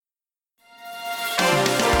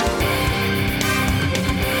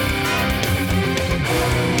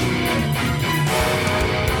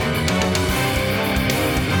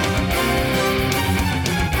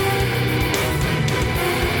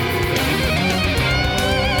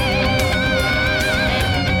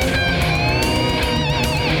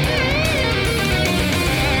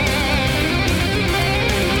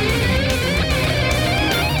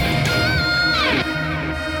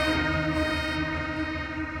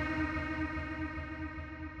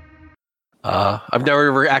I've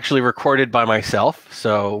never actually recorded by myself,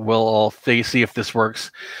 so we'll all see if this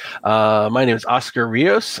works. My name is Oscar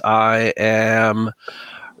Rios. I am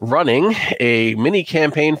running a mini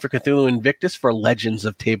campaign for Cthulhu Invictus for Legends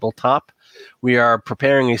of Tabletop. We are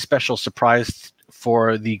preparing a special surprise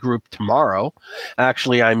for the group tomorrow.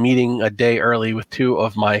 Actually, I'm meeting a day early with two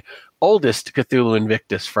of my oldest Cthulhu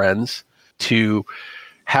Invictus friends to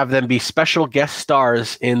have them be special guest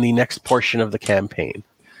stars in the next portion of the campaign.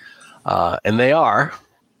 And they are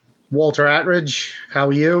Walter Attridge. How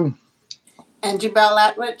are you? Angie Bell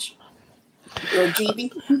Attridge. Or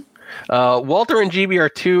GB. Walter and GB are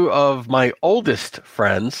two of my oldest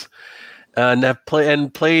friends, and have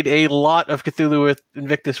played a lot of Cthulhu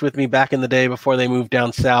Invictus with me back in the day before they moved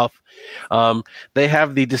down south. They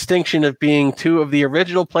have the distinction of being two of the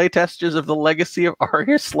original playtesters of the Legacy of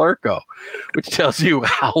Arius Lurko, which tells you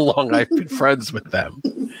how long I've been friends with them.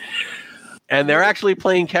 And they're actually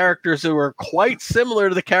playing characters who are quite similar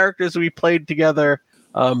to the characters we played together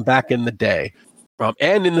back in the day.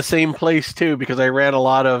 And in the same place, too, because I ran a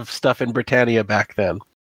lot of stuff in Britannia back then.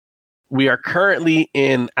 We are currently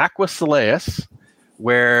in Aqua Soleus,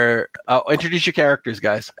 where... introduce your characters,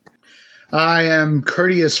 guys. I am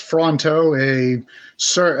Curtius Fronto, a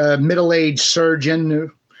middle-aged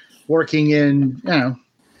surgeon working in,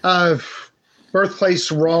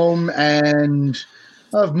 birthplace Rome and...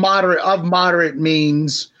 Of moderate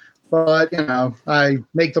means, but I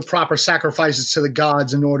make the proper sacrifices to the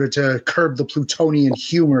gods in order to curb the Plutonian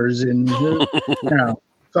humors, and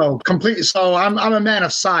So I'm a man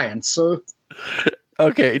of science. So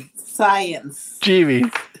okay, science. Jimmy.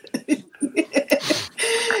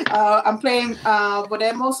 I'm playing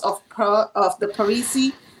Bodemos of the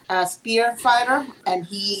Parisi spear fighter, and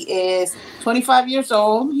he is 25 years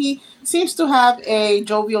old. He seems to have a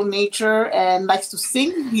jovial nature and likes to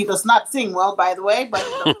sing. He does not sing well, by the way, but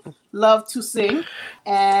he loves to sing.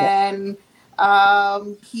 And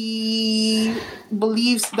he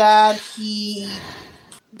believes that he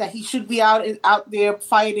should be out there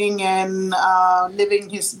fighting and living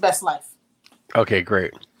his best life. Okay,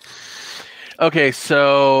 great. Okay,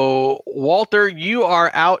 so Walter, you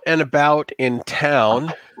are out and about in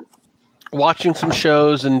town, watching some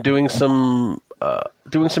shows and doing some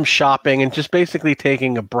shopping and just basically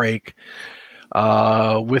taking a break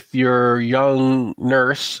with your young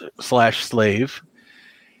nurse / slave.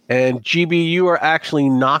 And GB, you are actually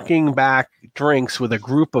knocking back drinks with a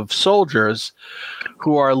group of soldiers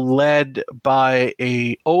who are led by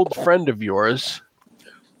an old friend of yours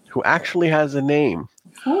who actually has a name.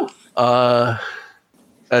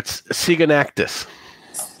 That's Sigonactus.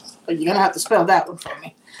 You're going to have to spell that one for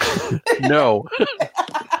me. No.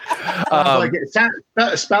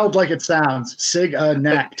 Spelled like it sounds.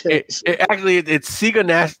 Sigonactus. It's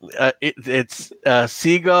Sigonactus. It's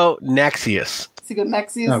Sigonaxius.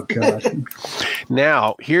 Sigonaxius. Oh God.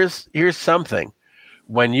 Now, here's something.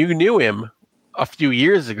 When you knew him a few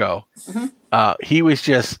years ago, he was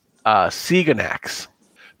just Sigonax.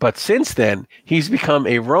 But since then, he's become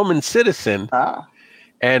a Roman citizen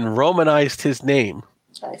and Romanized his name.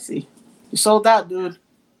 I see. You sold out, dude.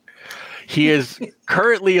 He is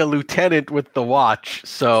currently a lieutenant with the Watch,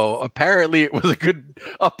 so apparently it was a good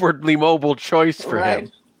upwardly mobile choice for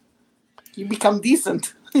him. You become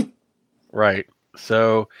decent. Right.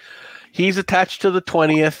 So he's attached to the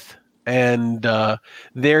 20th, and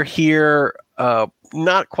they're here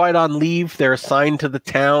not quite on leave. They're assigned to the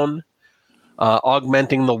town,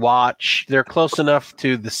 augmenting the Watch. They're close enough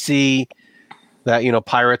to the sea that,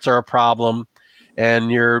 pirates are a problem,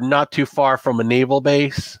 and you're not too far from a naval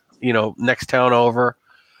base. Next town over.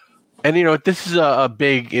 And, this is a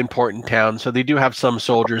big, important town, so they do have some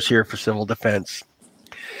soldiers here for civil defense.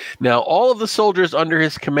 Now, all of the soldiers under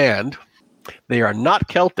his command, they are not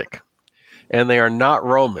Celtic, and they are not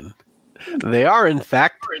Roman. They are, in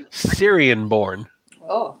fact, Syrian-born.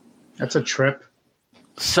 Oh. That's a trip.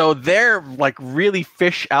 So they're, really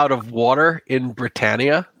fish out of water in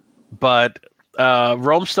Britannia, but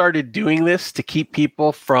Rome started doing this to keep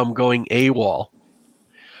people from going AWOL.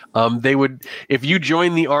 They would, if you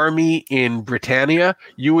joined the army in Britannia,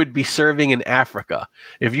 you would be serving in Africa.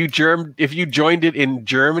 If you joined it in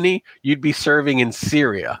Germany, you'd be serving in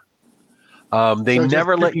Syria. They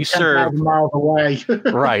never let you serve miles away.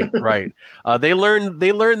 Right. They learned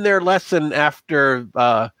their lesson after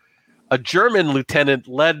a German lieutenant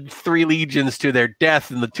led 3 legions to their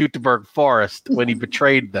death in the Teutoburg Forest when he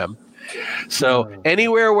betrayed them. So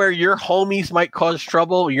anywhere where your homies might cause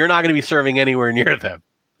trouble, you're not going to be serving anywhere near them.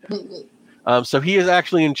 So he is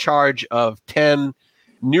actually in charge of 10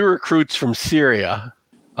 new recruits from Syria.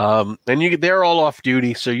 And they're all off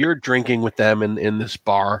duty, so you're drinking with them in this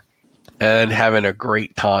bar. and having a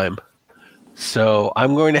great time. So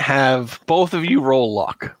I'm going to have both of you roll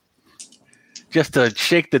luck, just to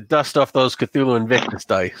shake the dust off those Cthulhu Invictus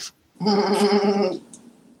dice.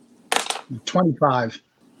 25.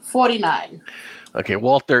 49. Okay,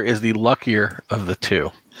 Walter is the luckier of the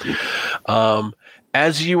two.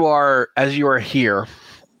 As you are here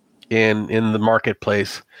in the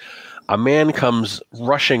marketplace, a man comes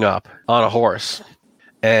rushing up on a horse,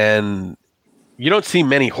 and you don't see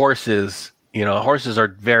many horses. You know, horses are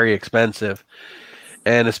very expensive,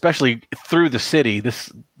 and especially through the city,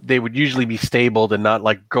 they would usually be stabled and not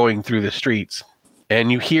like going through the streets.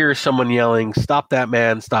 And you hear someone yelling, "Stop that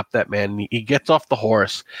man! Stop that man!" And he gets off the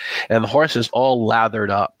horse, and the horse is all lathered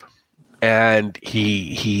up. And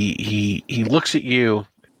he looks at you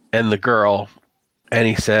and the girl, and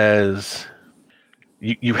he says,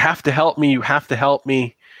 "You have to help me. You have to help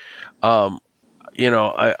me.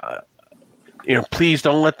 Please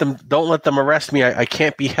don't let them arrest me. I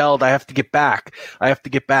can't be held. I have to get back.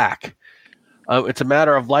 It's a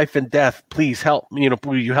matter of life and death. Please help me.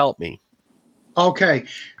 Will you help me?" Okay.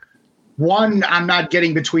 One, I'm not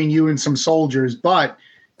getting between you and some soldiers, but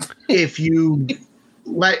if you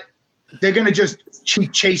they're going to just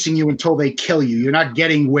keep chasing you until they kill you. You're not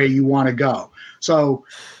getting where you want to go. So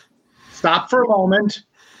stop for a moment.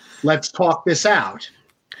 Let's talk this out.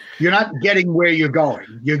 You're not getting where you're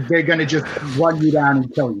going. They're going to just run you down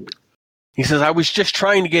and kill you. He says, "I was just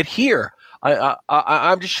trying to get here.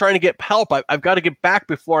 I'm just trying to get help. I've got to get back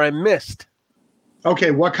before I'm missed."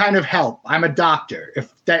 Okay, what kind of help? I'm a doctor.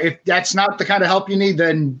 If that's not the kind of help you need,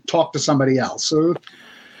 then talk to somebody else.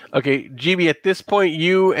 Okay, GB, at this point,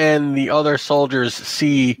 you and the other soldiers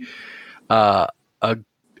see a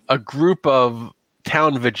group of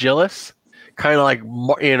town vigiles, kind of like,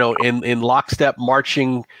 in lockstep,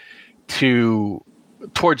 marching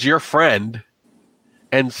towards your friend,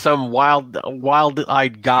 and some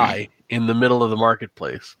wild-eyed guy in the middle of the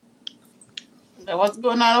marketplace. What's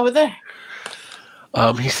going on over there?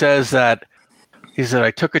 He said,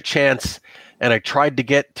 "I took a chance and I tried to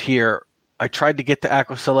get here. I tried to get to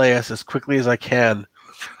Aquasaleas as quickly as I can.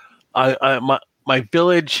 My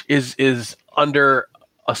village is under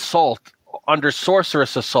assault, under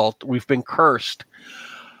sorceress assault. We've been cursed.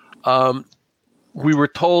 We were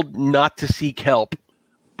told not to seek help,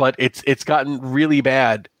 but it's gotten really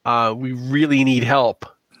bad. We really need help.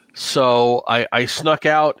 So I snuck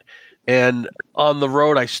out, and on the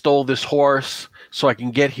road I stole this horse so I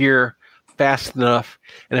can get here fast enough.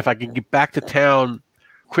 And if I can get back to town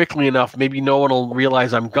quickly enough, maybe no one will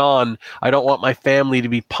realize I'm gone. I don't want my family to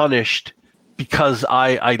be punished because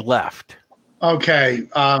I left." Okay.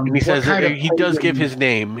 And he says he does give his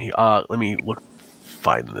name. Let me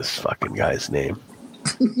find this fucking guy's name.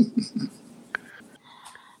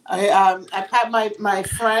 I pat my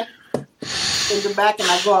friend in the back, and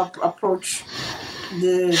I go approach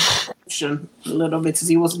the ocean a little bit to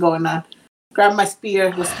see what's going on. Grab my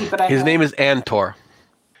spear, just keep it at His name is Antor.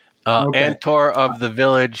 Okay. Antor of the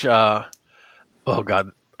village. Oh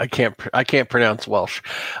God, I can't pronounce Welsh.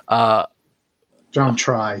 Don't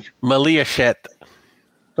try. Maliashet.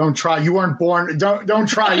 Don't try. You weren't born. Don't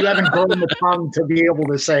try. You haven't grown the tongue to be able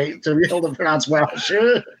to pronounce Welsh.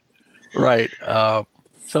 Right. So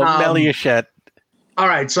Maliashet. All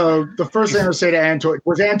right. So the first thing I would say to Antor,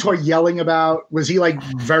 was Antor was he like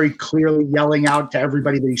very clearly yelling out to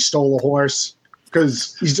everybody that he stole a horse?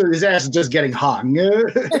 Because his ass is just getting hung.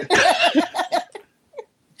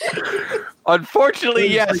 Unfortunately,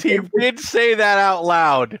 yes, he did say that out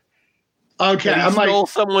loud. Okay. He stole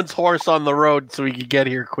someone's horse on the road so he could get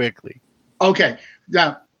here quickly. Okay.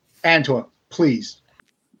 Now, Antor, please.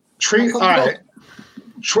 All right.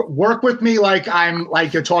 Work with me like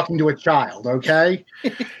you're talking to a child, okay?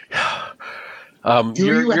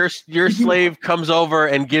 Your slave comes over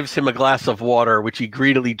and gives him a glass of water, which he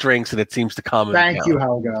greedily drinks, and it seems to calm him down. Thank you,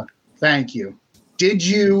 Helga. Thank you. Did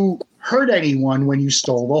you hurt anyone when you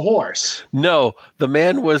stole the horse? No, the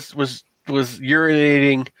man was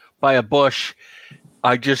urinating by a bush.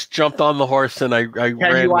 I just jumped on the horse and I ran with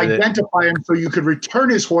it. Can you identify him so you could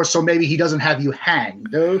return his horse so maybe he doesn't have you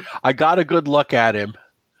hanged? I got a good look at him.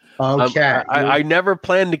 Okay. I never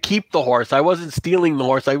planned to keep the horse. I wasn't stealing the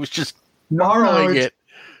horse. I was just borrowing it.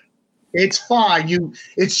 It's fine.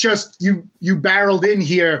 It's just you barreled in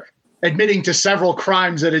here admitting to several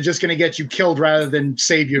crimes that are just going to get you killed rather than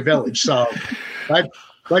save your village. So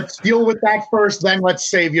let's deal with that first, then let's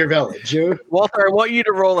save your village. Walter, I want you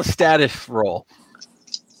to roll a status roll.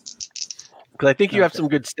 Because I think you have some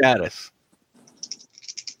good status.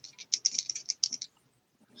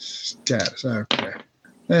 Status, okay.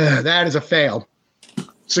 That is a fail.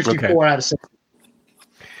 64 out of 60.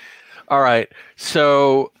 All right.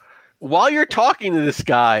 So while you're talking to this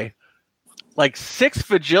guy, like 6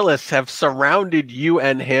 Vigilis have surrounded you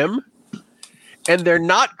and him, and they're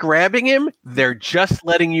not grabbing him. They're just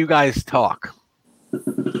letting you guys talk.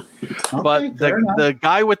 Okay, But fair enough. the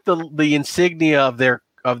guy with the insignia of their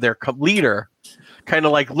leader kind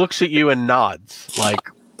of like looks at you and nods, like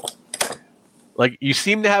you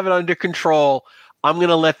seem to have it under control. I'm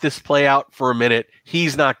gonna let this play out for a minute.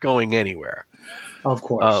 He's not going anywhere. Of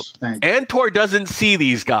course. Thank you. Antor doesn't see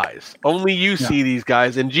these guys. Only you see these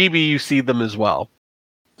guys, and GB, you see them as well.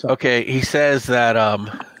 Okay, he says that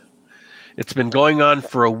it's been going on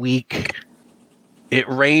for a week. It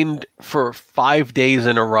rained for 5 days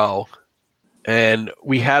in a row, and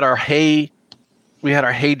we had our hay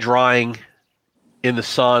drying in the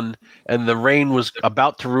sun, and the rain was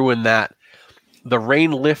about to ruin that. The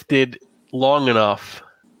rain lifted long enough,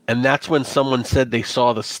 and that's when someone said they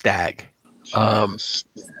saw the stag.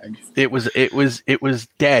 It was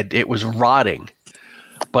dead. It was rotting,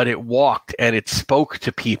 but it walked and it spoke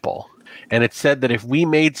to people, and it said that if we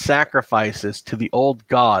made sacrifices to the old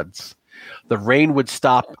gods, the rain would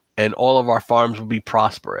stop and all of our farms would be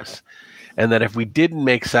prosperous, and that if we didn't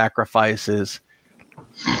make sacrifices,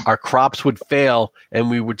 our crops would fail and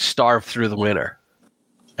we would starve through the winter.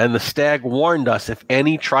 And the stag warned us if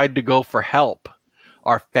any tried to go for help,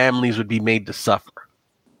 our families would be made to suffer.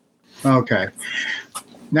 Okay.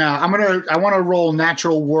 Now I want to roll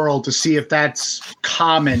natural world to see if that's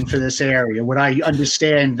common for this area. Would I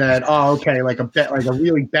understand that? Oh, okay. Like a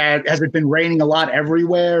really bad. Has it been raining a lot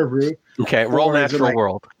everywhere? Okay, roll natural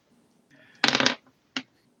world.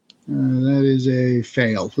 That is a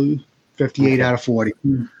fail. 58 out of 40.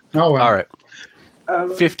 Oh, well. All right.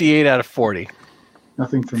 58 out of 40.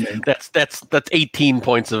 Nothing for me. That's 18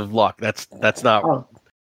 points of luck. That's not. Oh.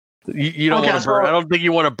 You don't want to burn. I don't think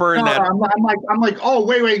you want to burn that. I'm like, oh,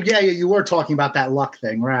 wait, yeah, you were talking about that luck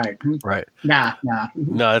thing, right? Right. Nah.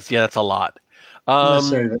 No, that's a lot.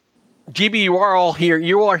 GB, you are all here.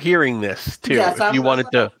 You are hearing this too. Yes, if you wanted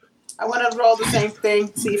to. I want to roll the same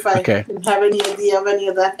thing, see if I have any idea of any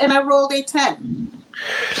of that. And I rolled a 10.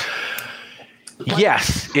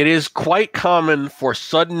 Yes, it is quite common for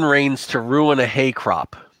sudden rains to ruin a hay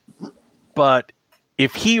crop. But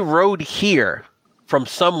if he rode here from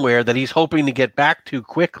somewhere that he's hoping to get back to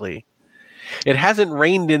quickly, it hasn't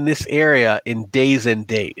rained in this area in days and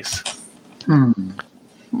days.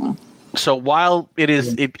 So while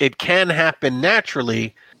it can happen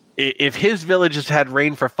naturally, if his village has had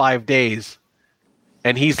rain for 5 days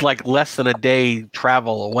and he's like less than a day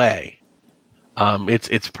travel away,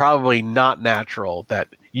 it's probably not natural that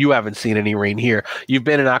you haven't seen any rain here. You've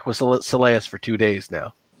been in Aqua Soleus for 2 days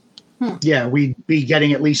now. Yeah, we'd be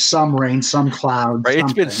getting at least some rain, some clouds. Right?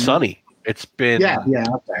 It's been sunny. It's been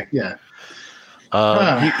okay, yeah.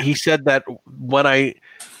 He said that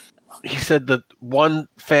he said that one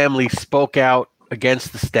family spoke out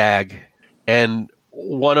against the stag, and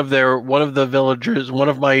one of the villagers, one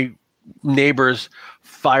of my neighbors,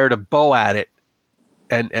 fired a bow at it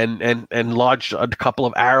and lodged a couple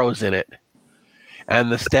of arrows in it.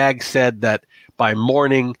 And the stag said that by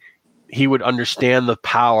morning he would understand the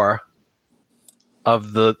power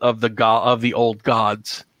of the old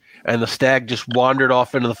gods. And the stag just wandered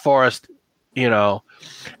off into the forest, and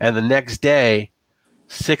the next day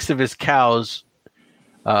 6 of his cows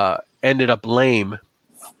ended up lame,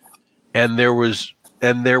 and there were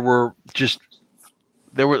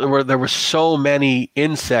so many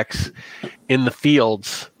insects in the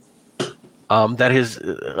fields that his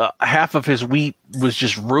half of his wheat was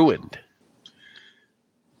just ruined.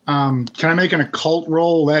 Can I make an occult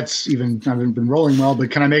roll? I haven't been rolling well,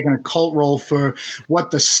 but can I make an occult roll for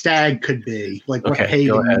what the stag could be? Like what pagan?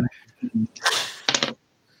 Go ahead.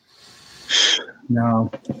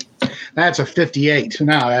 No, that's a 58.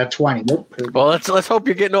 No, that's 20. Nope. Well, let's hope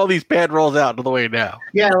you're getting all these bad rolls out of the way now.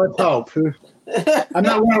 Yeah, let's hope. I'm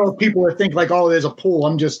not one of those people that think like, oh, there's a pool.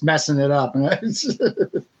 I'm just messing it up.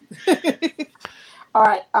 All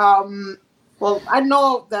right. Well, I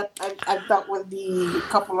know that I've dealt with the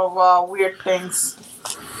couple of weird things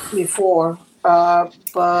before,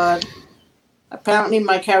 but apparently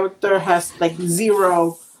my character has like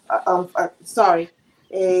zero.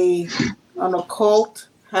 An occult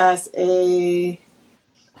has a.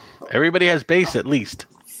 Everybody has base at least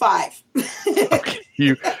 5. Okay.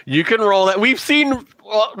 You can roll that. We've seen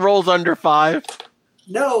rolls under 5.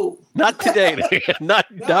 No, not today. not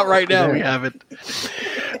right now. We haven't.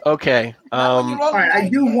 Okay. All right. I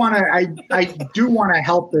do want to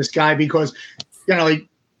help this guy because,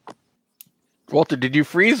 Walter, did you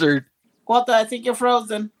freeze or? Walter, I think you're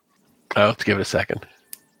frozen. Oh, let's give it a second.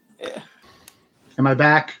 Yeah. Am I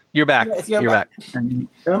back? You're back. Yes, you're back. Am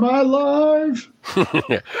I alive?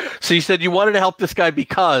 So you said you wanted to help this guy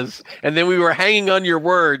because, and then we were hanging on your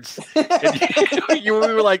words. And we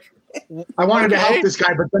were like, I wanted to help this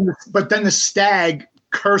guy, but then the stag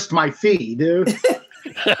cursed my feed. Then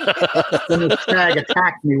the stag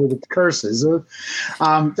attacked me with its curses.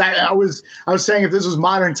 I was saying if this was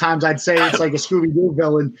modern times, I'd say it's like a Scooby-Doo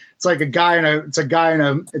villain. It's like a guy in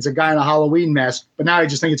a Halloween mask. But now I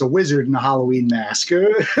just think it's a wizard in a Halloween mask.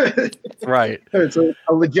 Right. It's a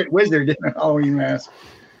legit wizard in a Halloween mask.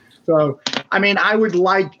 So I mean, I would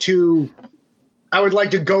like to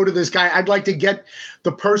go to this guy. I'd like to get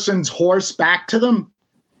the person's horse back to them,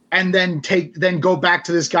 and then go back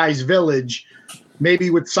to this guy's village. Maybe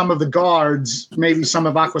with some of the guards, maybe some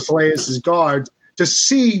of Aquasaleus's guards, to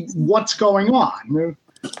see what's going on.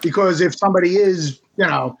 Because if somebody is,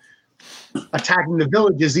 attacking the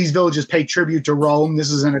villages, these villages pay tribute to Rome.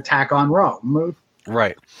 This is an attack on Rome.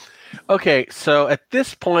 Right. Okay, so at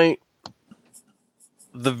this point,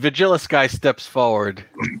 the Vigilis guy steps forward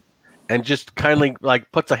and just kindly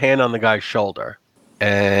puts a hand on the guy's shoulder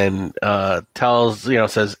and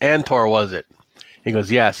says, "Antor, was it?" He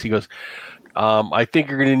goes, "Yes." He goes, "I think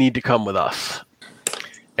you're going to need to come with us."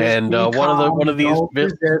 And one of these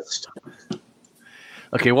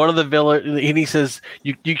village, and he says,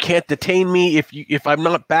 "You can't detain me if I'm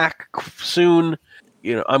not back soon.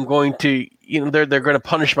 I'm going to, they're going to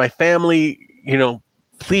punish my family.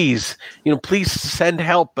 Please send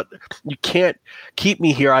help, but you can't keep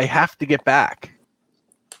me here. I have to get back."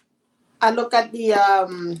 I look at the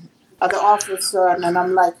officer and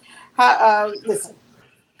I'm like, "Listen.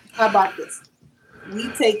 How about this? We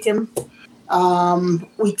take him.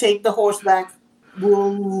 We take the horse back.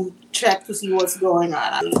 We'll check to see what's going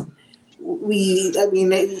on.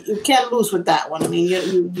 You can't lose with that one. I mean,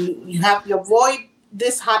 you have to avoid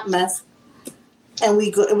this hot mess, and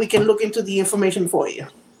we can look into the information for you.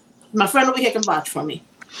 My friend over here can vouch for me."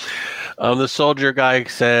 The soldier guy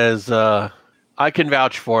says, "I can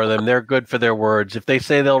vouch for them. They're good for their words. If they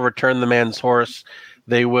say they'll return the man's horse,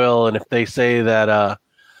 they will. And if they say that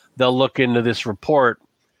they'll look into this report,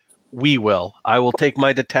 we will. I will take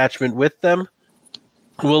my detachment with them.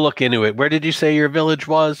 We'll look into it. Where did you say your village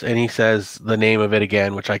was?" And he says the name of it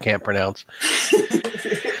again, which I can't pronounce.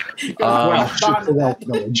 And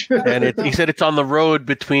he said it's on the road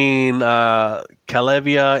between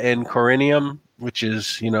Calevia and Corinium, which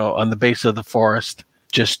is, on the base of the forest,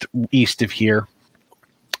 just east of here.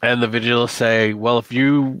 And the Vigilis say, "Well, if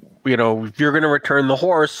you're going to return the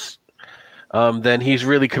horse, then he's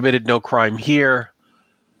really committed no crime here.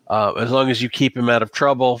 As long as you keep him out of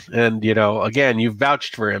trouble, and again, you've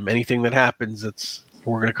vouched for him. Anything that happens,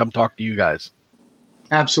 we're going to come talk to you guys."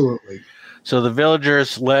 Absolutely. So the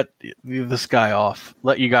villagers let this guy off,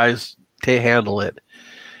 let you guys handle it,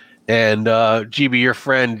 and GB, your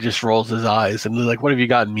friend, just rolls his eyes and is like, "What have you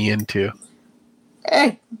gotten me into?"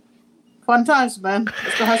 Hey, fun times, man.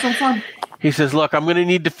 Let's go have some fun. He says, "Look, I'm going to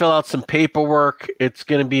need to fill out some paperwork. It's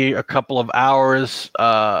going to be a couple of hours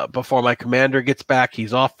before my commander gets back.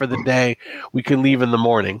 He's off for the day. We can leave in the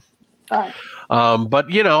morning." All right. But,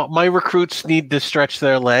 my recruits need to stretch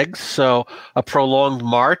their legs, so a prolonged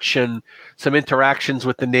march and some interactions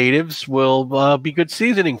with the natives will be good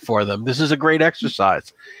seasoning for them. This is a great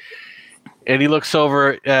exercise. And he looks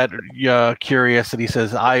over at Curious and he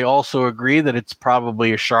says, "I also agree that it's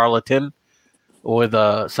probably a charlatan with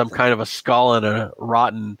some kind of a skull and a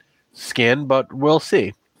rotten skin, but we'll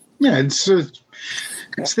see." Yeah, it's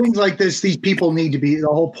things like this. These people need to be. The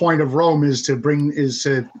whole point of Rome is to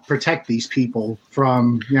protect these people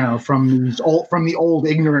from the old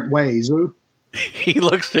ignorant ways. He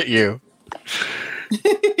looks at you.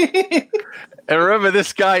 And remember,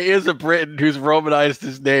 this guy is a Briton who's Romanized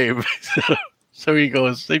his name. So he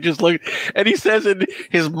goes, they just look, and he says in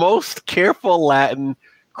his most careful Latin,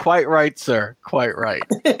 "Quite right, sir. Quite right."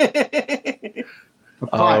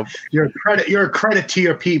 You're a credit to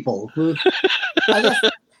your people.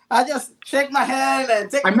 I just shake my hand and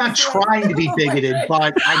take. I'm not trying to be bigoted,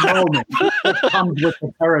 but I know it comes with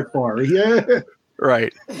the territory. Yeah.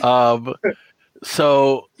 Right.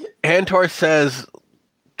 So Antor says,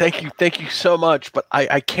 Thank you so much, but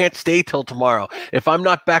I can't stay till tomorrow. If I'm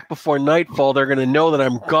not back before nightfall, they're going to know that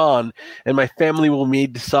I'm gone, and my family will be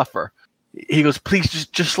made to suffer." He goes, "Please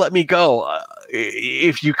just let me go.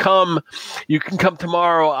 If you can come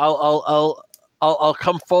tomorrow. I'll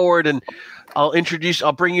come forward and I'll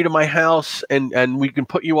bring you to my house and we can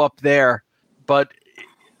put you up there. But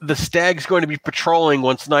the stag's going to be patrolling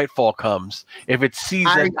once nightfall comes. If it sees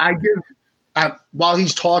while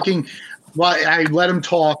he's talking, I let him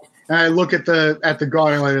talk, and I look at the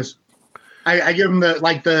guard like this. I give him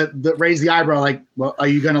the raise the eyebrow, like, well, are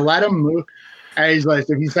you gonna let him? And he's like,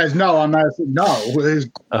 if he says no, I'm not. No, the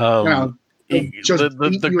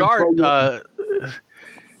guard,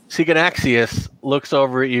 Siganaxius, looks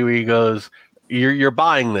over at you. He goes, "You're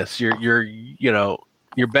buying this. You're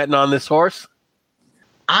betting on this horse."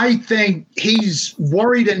 I think he's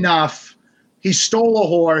worried enough. He stole a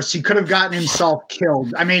horse. He could have gotten himself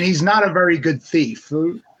killed. I mean, he's not a very good thief.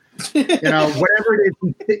 Whatever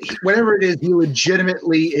it is, he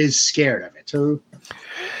legitimately is scared of it.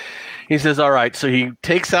 He says, all right. So he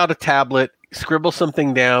takes out a tablet, scribbles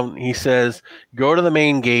something down. He says, go to the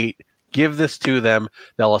main gate, give this to them.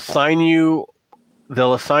 They'll assign you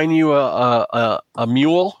a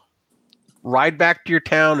mule, ride back to your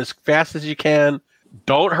town as fast as you can.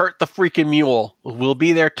 Don't hurt the freaking mule. We'll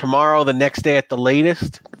be there tomorrow, the next day at the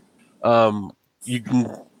latest. You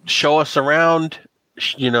can show us around.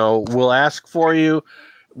 We'll ask for you.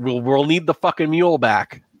 We'll need the fucking mule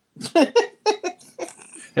back.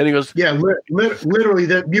 And he goes, yeah, literally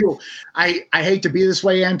that mule. I hate to be this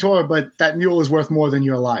way, Antor, but that mule is worth more than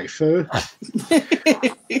your life.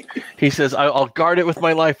 He says, I'll guard it with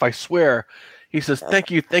my life, I swear. He says, thank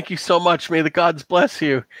you so much. May the gods bless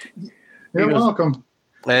you. You're welcome.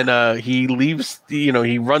 And he leaves,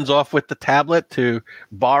 he runs off with the tablet to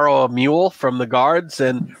borrow a mule from the guards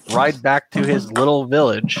and ride back to his little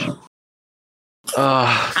village. So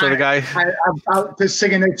the guy... About the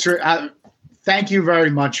signature... Thank you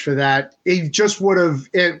very much for that. He just would have,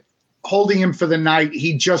 holding him for the night,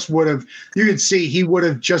 you could see he would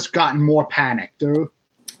have just gotten more panicked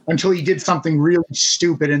until he did something really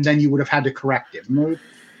stupid, and then you would have had to correct him.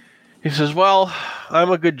 He says, well,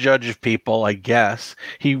 I'm a good judge of people, I guess.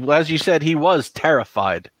 As you said, he was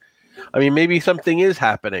terrified. I mean, maybe something is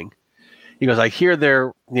happening. He goes, I hear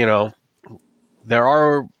there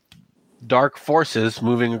are dark forces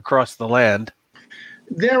moving across the land.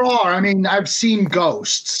 There are. I mean, I've seen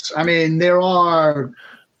ghosts. I mean, there are,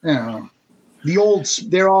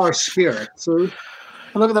 there are spirits. I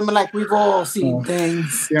look at them like we've all seen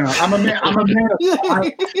things. I'm a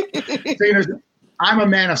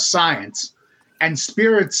man of science, and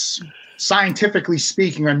spirits, scientifically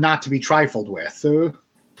speaking, are not to be trifled with.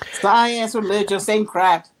 Science, religion, same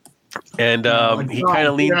crap. And he kind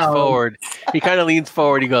of leans forward. He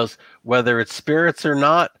He goes, whether it's spirits or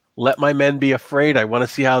not, let my men be afraid. I want to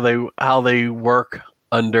see how they work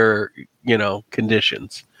under,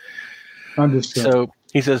 conditions. Understood. So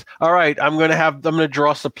he says, all right, I'm going to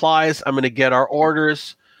draw supplies. I'm going to get our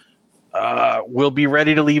orders. We'll be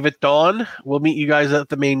ready to leave at dawn. We'll meet you guys at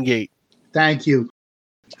the main gate. Thank you.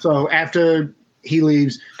 So after he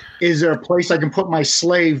leaves, is there a place I can put my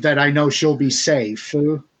slave that I know she'll be safe?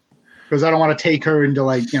 Because I don't want to take her into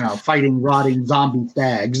fighting rotting zombie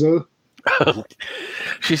stags.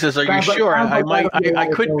 She says, are you sure? I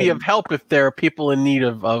could be of help if there are people in need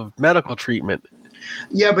of medical treatment.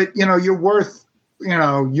 Yeah, but you're worth,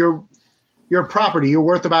 your property. You're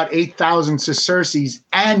worth about 8,000 sesterces,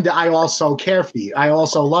 and I also care for you. I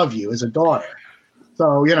also love you as a daughter.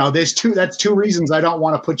 So, that's two reasons I don't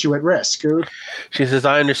want to put you at risk. She says,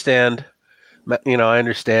 I understand. I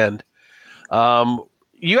understand.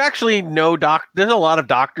 You actually know there's a lot of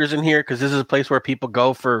doctors in here because this is a place where people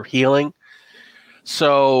go for healing.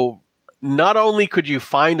 So not only could you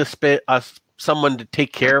find someone to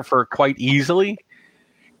take care of her quite easily,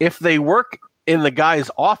 if they work in the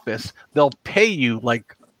guy's office, they'll pay you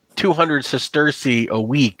like 200 sesterces a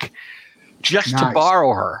week just to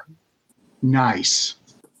borrow her. Nice.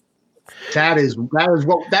 That's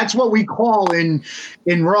what we call in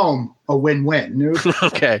Rome a win-win.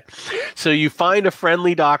 Okay. So you find a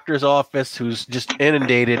friendly doctor's office who's just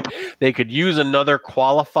inundated. They could use another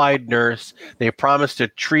qualified nurse. They promise to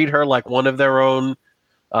treat her like one of their own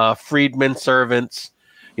freedmen servants,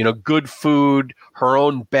 good food, her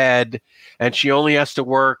own bed, and she only has to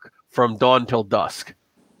work from dawn till dusk.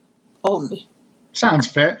 Only. Sounds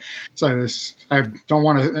fair. So I don't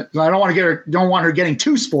want her getting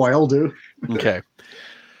too spoiled, dude. Okay.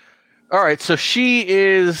 All right. So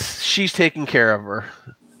she's taking care of her.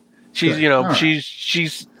 She's,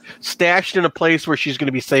 she's stashed in a place where she's going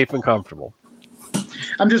to be safe and comfortable.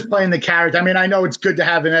 I'm just playing the character. I mean, I know it's good to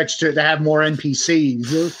have to have more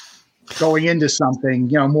NPCs going into something,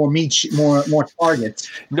 more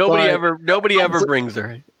targets. Nobody ever brings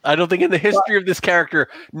her. I don't think in the history of this character,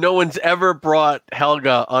 no one's ever brought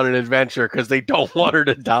Helga on an adventure because they don't want her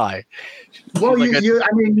to die. Well,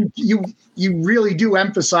 you really do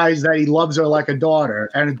emphasize that he loves her like a daughter,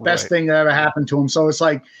 and the best thing that ever happened to him. So it's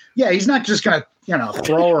like, yeah, he's not just gonna,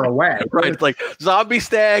 throw her away. Right, like zombie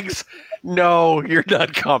stags. No, you're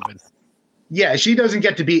not coming. Yeah, she doesn't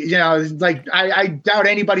get to be, like I doubt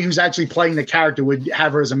anybody who's actually playing the character would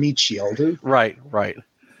have her as a meat shield. Right.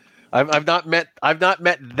 I've not met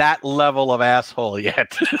that level of asshole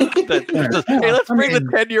yet. Hey, let's bring the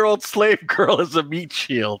 10-year-old slave girl as a meat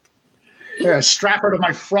shield. Yeah, strap her to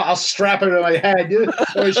my front. I'll strap her to my head.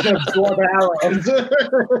 So she's gonna draw the arrows.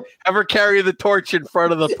 Have her carry the torch in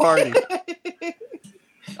front of the party.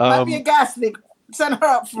 Might be a gas leak. Send her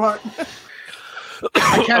up front.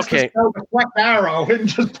 I cast the spell deflect arrow and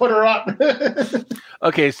just put her up.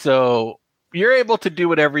 Okay, so you're able to do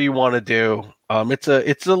whatever you want to do. It's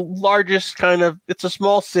a largest it's a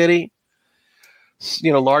small city,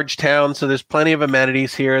 large town. So there's plenty of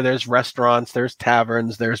amenities here. There's restaurants, there's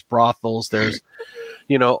taverns, there's brothels, there's,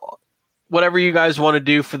 whatever you guys want to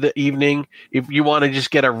do for the evening. If you want to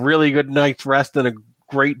just get a really good night's rest and a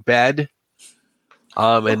great bed,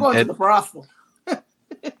 and the brothel.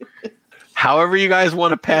 However you guys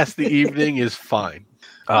want to pass the evening is fine.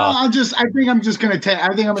 I think I'm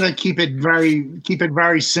gonna keep it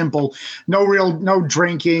very simple. No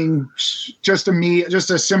drinking, just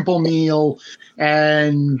a simple meal,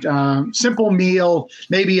 and simple meal.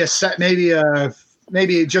 Maybe just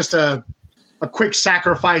a quick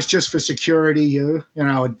sacrifice just for security. A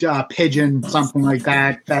pigeon, something like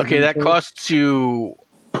that. Okay, that costs you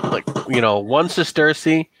one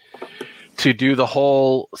sesterce to do the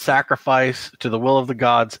whole sacrifice to the will of the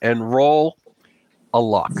gods and roll a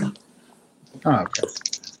luck. Oh, okay.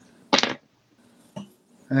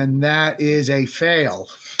 And that is a fail.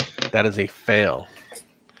 That is a fail.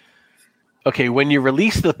 Okay, when you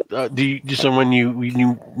release when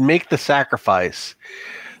you make the sacrifice,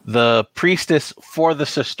 the priestess for the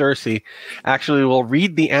sesterce actually will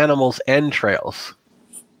read the animal's entrails.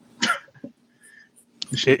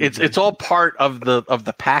 It's all part of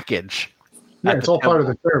the package. Yeah, it's all part of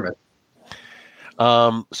the service.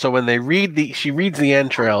 So when she reads the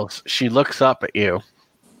entrails, she looks up at you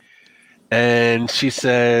and she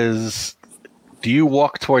says, "Do you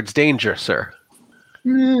walk towards danger, sir?"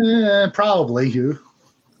 Probably.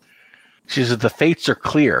 She says, "The fates are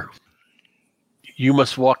clear. You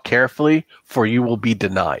must walk carefully, for you will be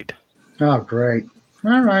denied." Oh, great.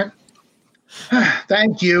 All right.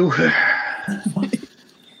 Thank you.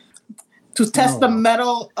 To test the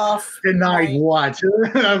metal of denied what?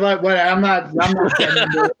 I'm not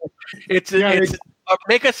It's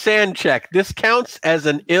make a sand check. This counts as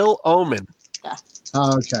an ill omen. Yeah.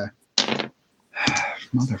 Oh, okay.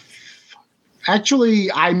 Motherfucker. Actually,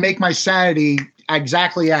 I make my sanity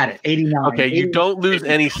exactly at it. 89. Okay, you don't lose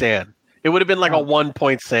any sand. It would have been like a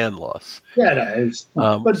 1-point sand loss. Yeah, that is.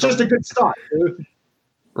 But just a good start, dude.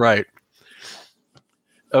 Right.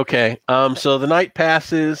 Okay, so the night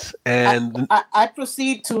passes, and I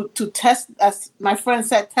proceed to test, as my friend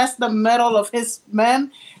said, test the mettle of his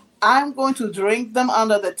men. I'm going to drink them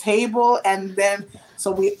under the table, and then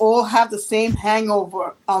so we all have the same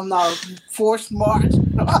hangover on our forced march.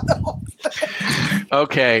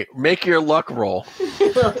 Okay, make your luck roll.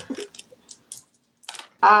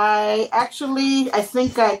 I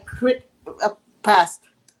think I crit passed.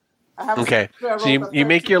 Okay, so you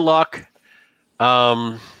make your luck.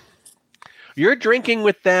 You're drinking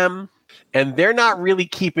with them, and they're not really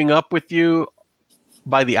keeping up with you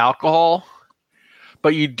by the alcohol,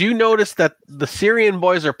 but you do notice that the Syrian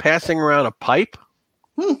boys are passing around a pipe,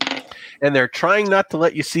 and they're trying not to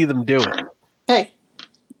let you see them do it. Hey,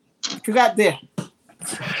 what you got there?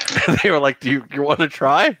 They were like, "Do you want to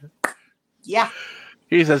try?" Yeah.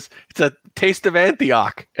 He says, "It's a taste of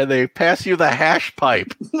Antioch," and they pass you the hash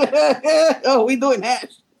pipe. Oh, we doing hash.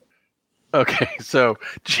 Okay, so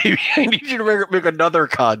Jimmy, I need you to make another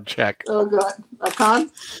con check. Oh, God. A con?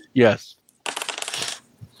 Yes.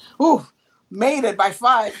 Ooh, made it by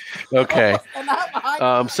 5. Okay. And I'm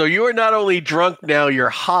high. So you are not only drunk now, you're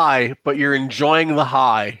high, but you're enjoying the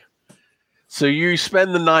high. So you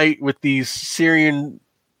spend the night with these Syrian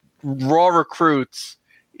raw recruits,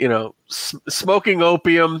 smoking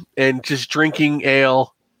opium and just drinking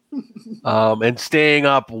ale, and staying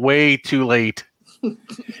up way too late.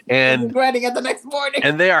 And regretting it the next morning.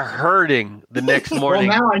 And they are hurting the next morning.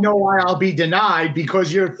 Well, now I know why I'll be denied,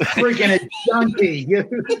 because you're freaking a junkie.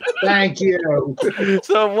 Thank you.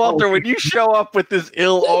 So, Walter, when you show up with this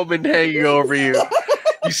ill omen hanging over you,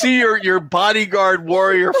 you see your bodyguard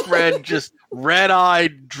warrior friend just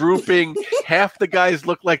red-eyed, drooping. Half the guys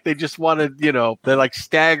look like they just want to, they're like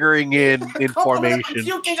staggering in formation.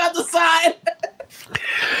 Puking on the side.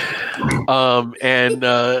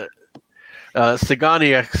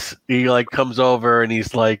 Saganiax, he comes over and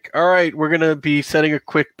he's like, "All right, we're gonna be setting a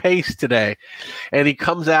quick pace today," and he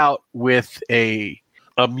comes out with a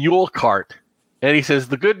mule cart, and he says,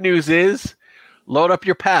 "The good news is load up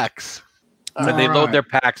your packs. And they load Alright. their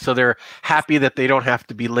packs, so they're happy that they don't have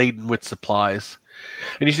to be laden with supplies.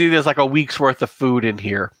 And you see there's like a week's worth of food in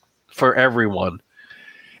here for everyone.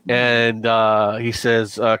 And he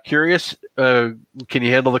says, curious, can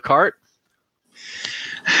you handle the cart?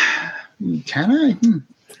 Can I?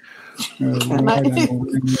 I I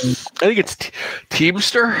think it's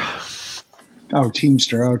Teamster. Oh,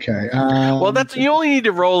 Teamster. Okay. Well, that's you only need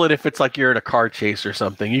to roll it if it's like you're in a car chase or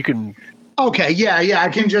something. You can Okay. Yeah. I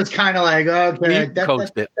can just kind of like okay.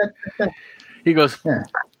 coast it. He goes. Yeah.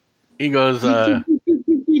 He goes. Like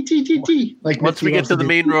Once we get to the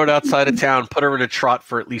main road outside of town, put her in a trot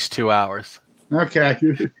for at least 2 hours. Okay.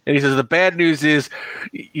 And he says the bad news is,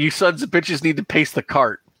 you sons of bitches need to pace the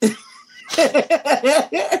cart.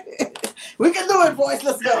 We can do it, boys.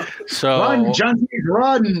 Let's go. So Run, junkies,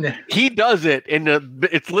 run. he does it, and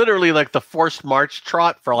it's literally like the forced march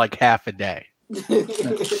trot for like half a day. One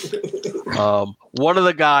of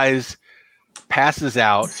the guys passes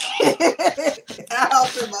out, I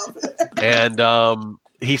helped him up. and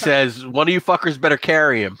he says, "One of you fuckers better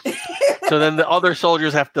carry him." So then the other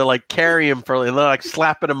soldiers have to like carry him and they're like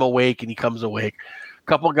slapping him awake, and he comes awake. A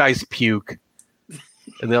couple guys puke,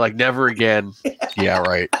 and they're like, "Never again." Yeah,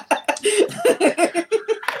 right.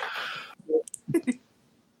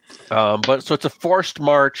 But so it's a forced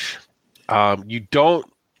march. You don't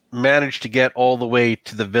manage to get all the way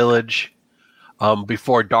to the village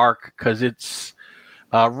before dark because it's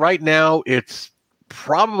right now it's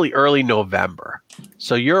probably early November.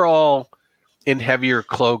 So you're all in heavier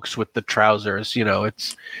cloaks with the trousers. You know,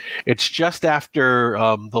 it's just after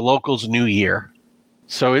the locals' New Year,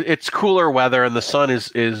 so it's cooler weather and the sun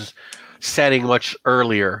is setting much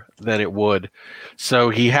earlier than it would. So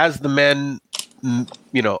he has the men,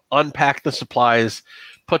 unpack the supplies,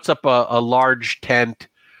 puts up a large tent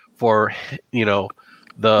for,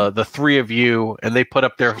 the three of you, and they put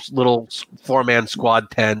up their little 4-man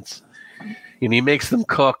squad tents. And he makes them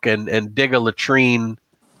cook and dig a latrine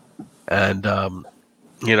and,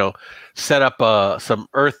 set up some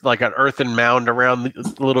earth, like an earthen mound around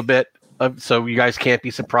a little bit, so you guys can't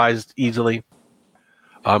be surprised easily.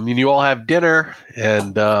 And you all have dinner,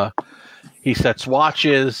 and he sets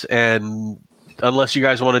watches, and unless you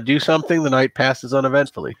guys want to do something, the night passes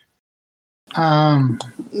uneventfully.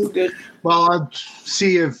 Good. Well, I'll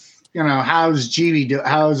see if how's GB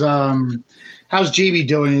how's GB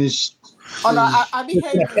doing? Oh no, I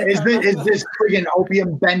behave. Is this friggin'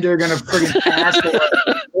 opium bender gonna friggin' pass,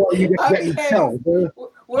 or are you gonna get me killed?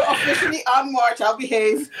 We're officially on march. I'll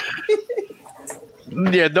behave.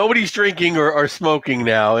 Yeah, nobody's drinking or smoking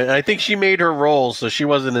now, and I think she made her roll, so she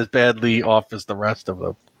wasn't as badly off as the rest of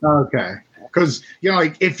them. Okay, because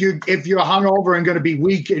like if you're hungover and going to be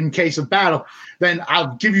weak in case of battle, then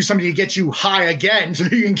I'll give you something to get you high again, so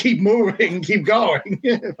you can keep moving and keep going.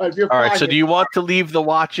 All right. So, do you want to leave the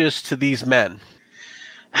watches to these men?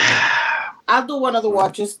 I'll do one of the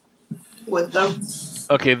watches with them.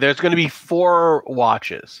 Okay, there's going to be 4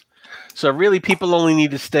 watches, so really, people only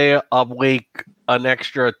need to stay awake an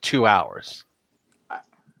extra 2 hours.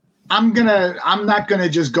 I'm not gonna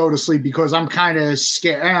just go to sleep because I'm kind of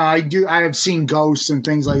scared. I have seen ghosts and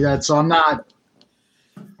things like that, so I'm not,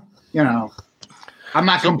 I'm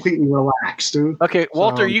not completely relaxed, dude. Okay,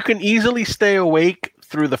 Walter, you can easily stay awake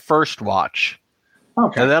through the first watch.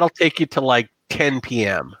 Okay. And that'll take you to like 10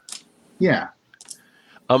 p.m. Yeah.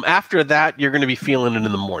 After that, you're going to be feeling it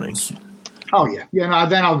in the morning. Oh yeah. Yeah. No,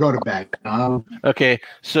 then I'll go to bed. Okay,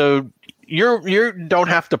 so you don't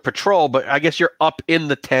have to patrol, but I guess you're up in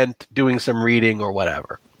the tent doing some reading or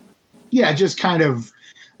whatever. Yeah, just kind of,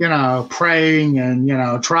 praying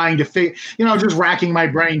and trying to figure, just racking my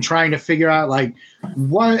brain trying to figure out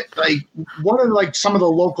what are like some of the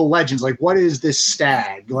local legends? Like, what is this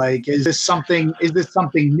stag? Like, is this something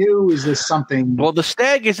new? Is this something? Well, the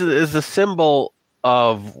stag is a symbol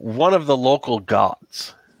of one of the local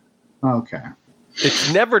gods. Okay.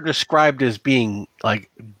 It's never described as being like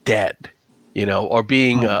dead, or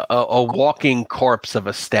being a walking corpse of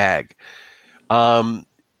a stag.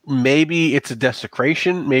 Maybe it's a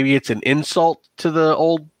desecration. Maybe it's an insult to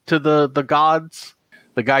the gods.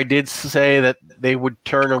 The guy did say that they would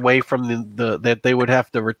turn away from that they would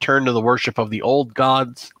have to return to the worship of the old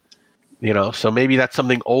gods. So maybe that's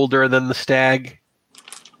something older than the stag.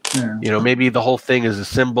 Yeah. Maybe the whole thing is a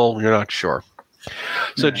symbol. You're not sure.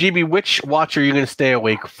 So, Yeah. GB, which watch are you going to stay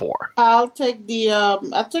awake for? I'll take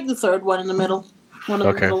the third one in the middle. One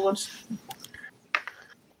of the middle ones.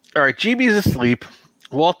 All right, GB's asleep.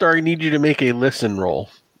 Walter, I need you to make a listen roll.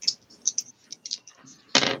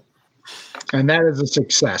 And that is a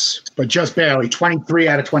success, but just barely. 23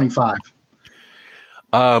 out of 25.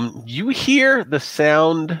 You hear the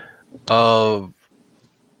sound of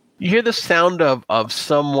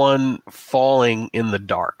someone falling in the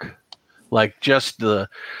dark, like just the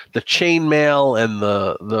chainmail and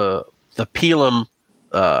the pilum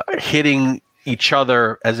hitting each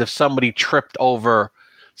other as if somebody tripped over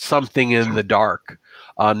something in the dark,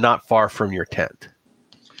 not far from your tent.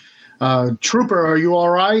 Trooper, are you all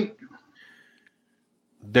right?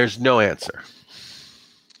 There's no answer.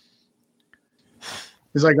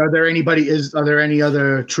 It's like, are there any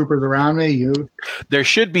other troopers around me? There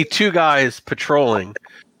should be 2 guys patrolling,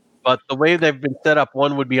 but the way they've been set up,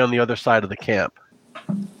 one would be on the other side of the camp.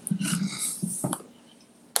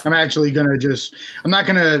 I'm actually I'm not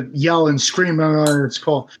gonna yell and scream. It's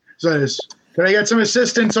cool. So can I get some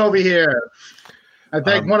assistance over here? I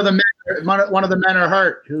think one of the men are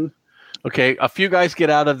hurt. Okay, a few guys get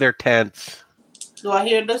out of their tents. Do I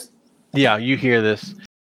hear this? Yeah, you hear this.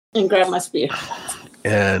 And grab my spear.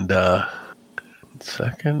 And 1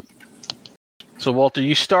 second. So Walter,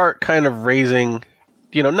 you start kind of raising,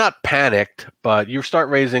 not panicked, but you start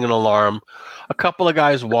raising an alarm. A couple of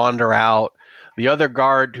guys wander out. The other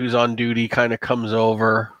guard who's on duty kind of comes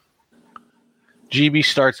over. GB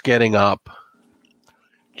starts getting up.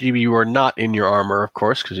 GB, you were not in your armor, of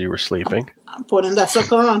course, because you were sleeping. I'm putting that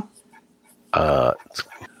sucker on.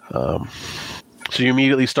 So you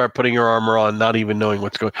immediately start putting your armor on, not even knowing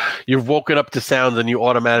what's going on. You've woken up to sounds and you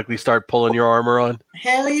automatically start pulling your armor on.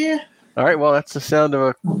 Hell yeah. All right, well, that's the sound of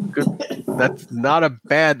a good... That's not a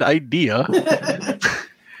bad idea.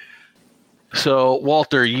 So,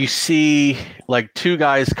 Walter, you see like 2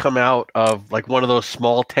 guys come out of like one of those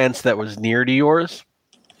small tents that was near to yours.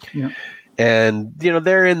 Yeah. And,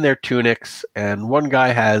 they're in their tunics, and one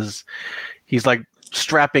guy he's like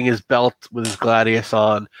strapping his belt with his gladius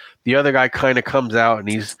on. The other guy kind of comes out and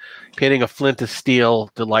he's hitting a flint of steel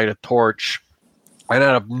to light a torch. And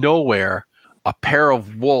out of nowhere, a pair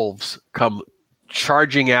of wolves come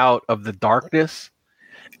charging out of the darkness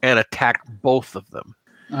and attack both of them.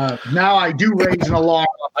 Now I do raise an alarm.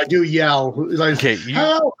 I do yell. Like, okay,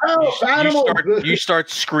 help, animals! You start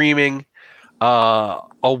screaming. A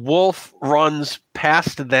wolf runs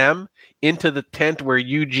past them into the tent where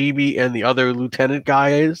GB and the other lieutenant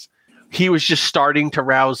guy is. He was just starting to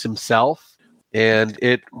rouse himself, and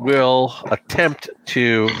it will attempt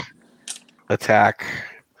to attack.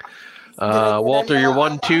 Walter, you're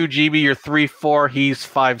 1-2. GB, you're 3-4. He's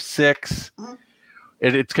 5-6.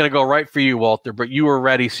 It's going to go right for you, Walter, but you were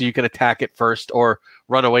ready, so you can attack it first, or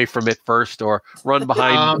run away from it first, or run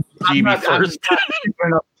behind GB first. I'm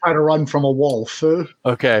going to try to run from a wolf.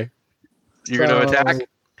 Okay. You're going to attack?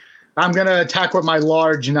 I'm going to attack with my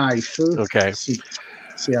large knife. Okay.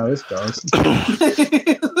 See how this goes.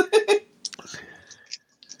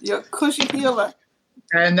 You're a cushy healer.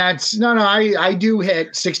 And that's I do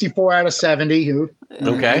hit 64 out of 70.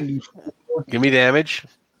 Okay. Give me damage.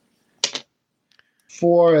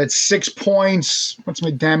 It's 6 points. What's my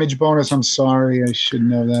damage bonus? I'm sorry, I should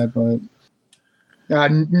know that, but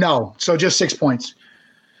no. So just 6 points.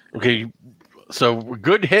 Okay. So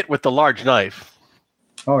good hit with the large knife.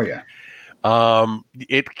 Oh yeah.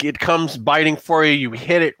 It comes biting for you. You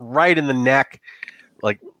hit it right in the neck,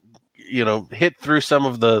 like hit through some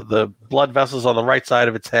of the blood vessels on the right side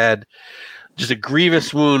of its head. Just a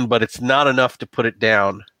grievous wound, but it's not enough to put it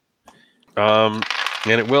down. And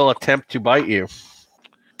it will attempt to bite you.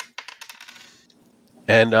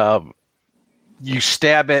 And you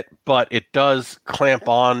stab it, but it does clamp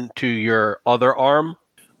on to your other arm.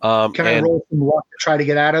 Can I roll some luck to try to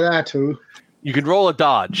get out of that too? You can roll a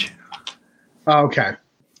dodge. Okay.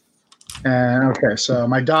 So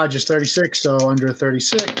my dodge is 36, so under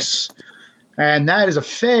 36. And that is a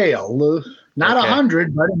fail. Not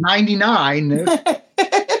 100, but a 99.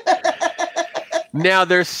 Now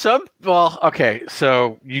there's some... Well, okay,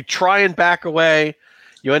 so you try and back away.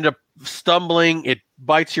 You end up stumbling. It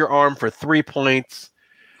bites your arm for 3 points.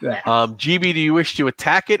 Yeah. GB, do you wish to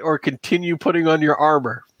attack it or continue putting on your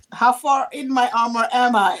armor? How far in my armor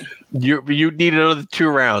am I? You need another 2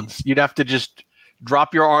 rounds. You'd have to just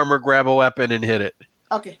drop your armor, grab a weapon, and hit it.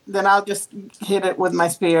 Okay, then I'll just hit it with my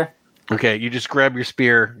spear. Okay, you just grab your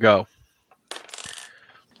spear, go.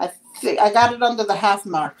 I think I got it under the half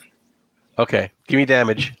mark. Okay, give me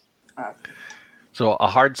damage. So a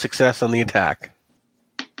hard success on the attack.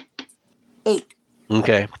 8.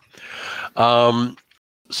 Okay.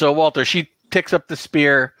 So Walter, she picks up the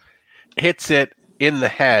spear, hits it in the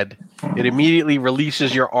head. It immediately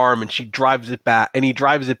releases your arm, and he drives it back,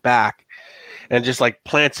 and just like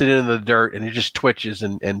plants it in the dirt, and it just twitches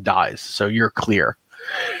and dies. So you're clear.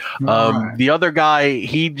 Right. The other guy,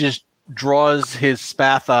 he just draws his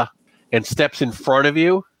spatha and steps in front of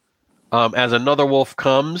you. As another wolf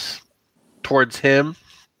comes towards him,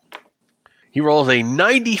 he rolls a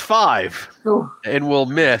 95 and will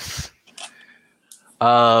miss.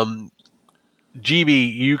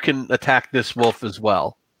 GB, you can attack this wolf as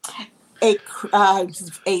well. A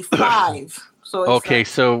 5. So okay,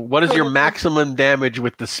 so what is your maximum damage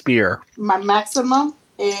with the spear? My maximum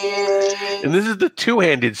is... And this is the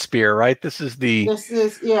two-handed spear, right? This is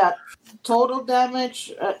total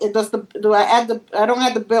damage. Do I add the... I don't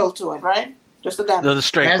add the build to it, right? Just the damage. No, the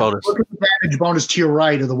strength bonus. Look at the damage bonus to your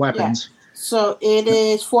right of the weapons. Yeah. So it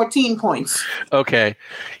is 14 points. Okay.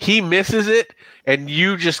 He misses it, and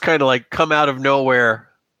you just kind of like come out of nowhere,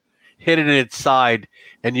 hit it in its side,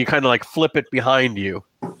 and you kind of like flip it behind you.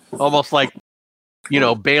 Almost like,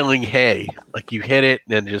 baling hay. Like you hit it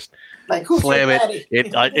and just like slam it.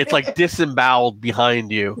 It's like disemboweled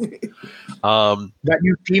behind you. That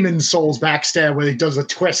new Demon Souls backstab where he does a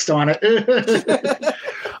twist on it.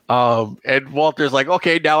 And Walter's like,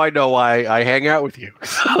 okay, now I know why I hang out with you.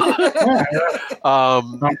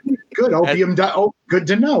 Good. Opium. Good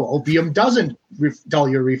to know. Opium doesn't dull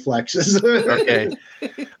your reflexes. Okay.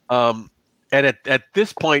 And at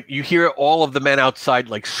this point, you hear all of the men outside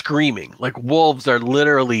like screaming, like wolves are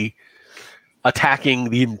literally attacking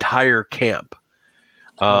the entire camp.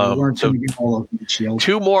 So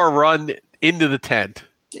 2 more run into the tent.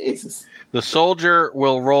 Jesus. The soldier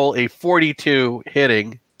will roll a 42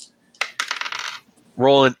 hitting.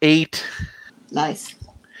 Roll an 8. Nice.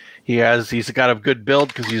 He's got a good build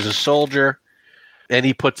because he's a soldier, and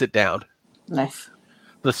he puts it down. Nice.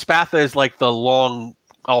 The Spatha is like the long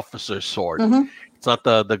officer's sword. Mm-hmm. It's not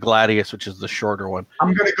the gladius, which is the shorter one.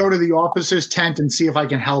 I'm going to go to the officer's tent and see if I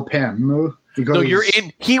can help him.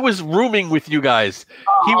 He was rooming with you guys.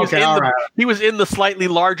 He was in the slightly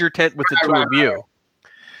larger tent with the two of you.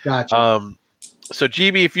 Gotcha. So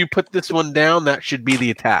GB, if you put this one down, that should be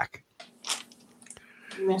the attack.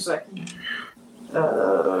 Give me a second.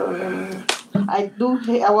 I do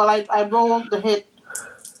hit. Well, I rolled the hit.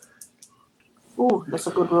 Ooh, that's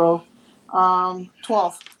a good roll.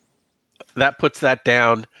 12. That puts that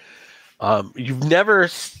down.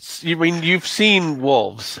 You've seen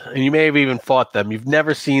wolves, and you may have even fought them. You've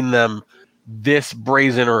never seen them this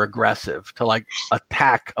brazen or aggressive to like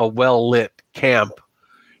attack a well-lit camp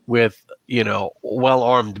with,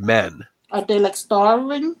 well-armed men. Are they like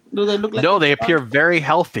starving? Do they look like... No, they appear very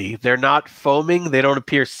healthy. They're not foaming. They don't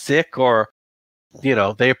appear sick or,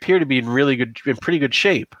 they appear to be in pretty good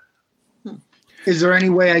shape. Is there any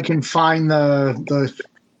way I can find the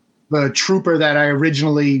trooper that I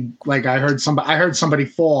originally I heard somebody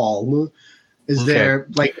fall? Is there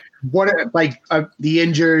the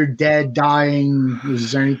injured, dead, dying?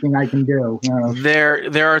 Is there anything I can do?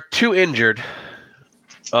 There are 2 injured,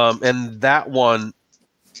 and that one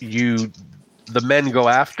the men go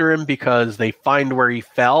after him because they find where he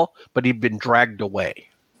fell, but he'd been dragged away.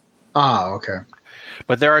 Ah, okay.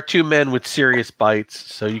 But there are 2 men with serious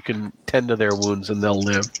bites, so you can tend to their wounds and they'll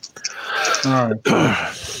live. All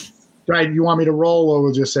right. Right, you want me to roll, or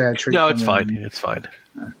we'll just say I treat? No, it's fine. It's fine.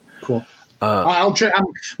 Cool. I'm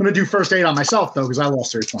going to do first aid on myself though, because I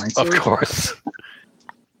lost 3 points. Of course.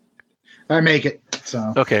 I make it.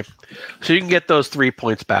 So okay, so you can get those 3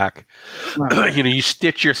 points back. Right. You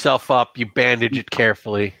stitch yourself up, you bandage it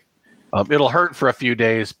carefully. It'll hurt for a few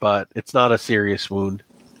days, but it's not a serious wound.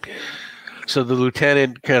 So the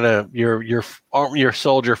lieutenant kind of your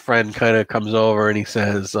soldier friend kind of comes over and he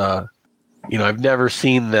says, I've never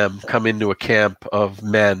seen them come into a camp of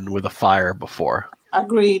men with a fire before.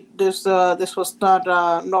 Agreed. This was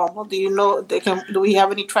not normal. Do you know do we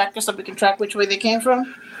have any trackers that we can track which way they came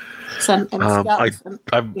from? She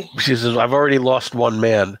says, I've already lost 1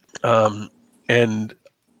 man. And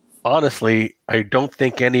honestly, I don't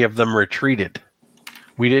think any of them retreated.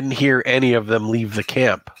 We didn't hear any of them leave the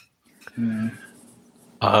camp. In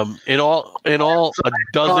all, a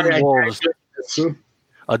dozen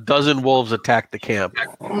wolves attacked the camp.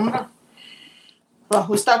 Well,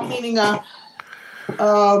 we start cleaning up.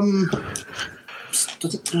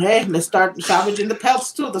 Let's start salvaging the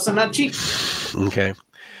pelts too. Those are not cheap. Okay.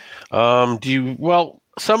 Some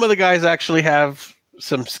of the guys actually have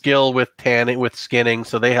some skill with tanning, with skinning,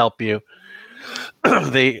 so they help you.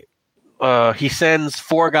 He sends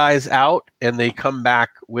 4 guys out, and they come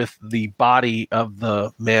back with the body of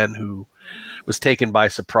the man who was taken by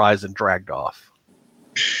surprise and dragged off.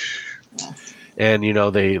 And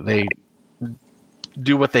they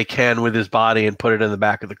do what they can with his body and put it in the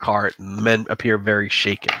back of the cart, and the men appear very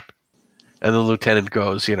shaken. And the lieutenant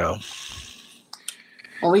goes, when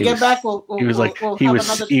we get back, he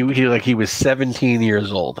was 17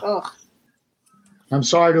 years old. Ugh. I'm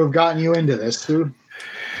sorry to have gotten you into this, dude.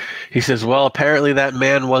 He says, well, apparently that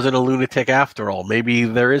man wasn't a lunatic after all. Maybe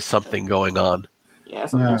there is something going on. Yeah,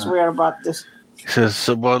 something's weird about this. He says,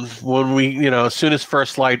 so when we, as soon as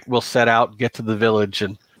first light, we'll set out, get to the village,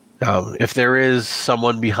 and if there is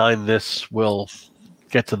someone behind this, we'll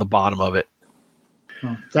get to the bottom of it.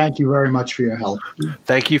 Well, thank you very much for your help.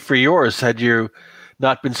 Thank you for yours. Had you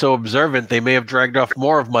not been so observant, they may have dragged off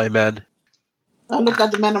more of my men. I look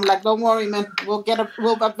at the men, I'm like, don't worry, man. We'll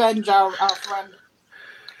avenge our friend.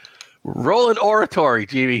 Roll an oratory,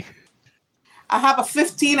 GB. I have a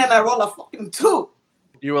 15 and I roll a fucking 2.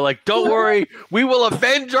 You were like, don't worry, we will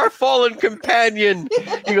avenge our fallen companion.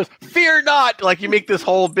 He goes, fear not. Like, you make this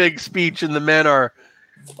whole big speech, and the men are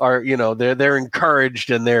they're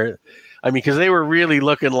encouraged, and because they were really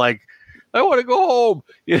looking like, I want to go home.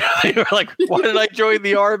 They were like, why did I join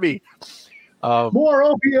the army? More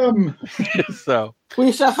opium. So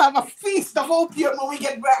we shall have a feast of opium when we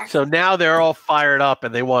get back. So now they're all fired up,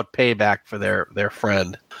 and they want payback for their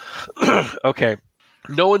friend. Okay.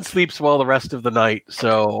 No one sleeps well the rest of the night,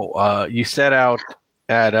 so you set out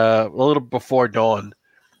at a little before dawn,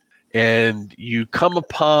 and you come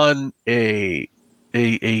upon you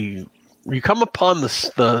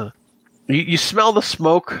smell the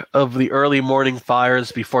smoke of the early morning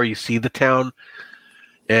fires before you see the town,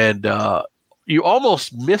 and you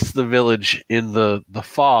almost miss the village in the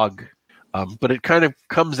fog, but it kind of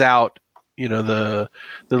comes out. The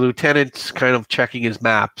lieutenant's kind of checking his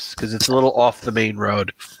maps because it's a little off the main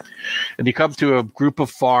road, and you come to a group of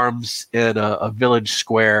farms in a village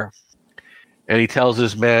square, and he tells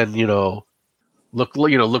his men,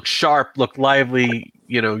 look sharp, look lively,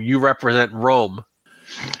 you represent Rome.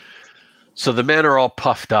 So the men are all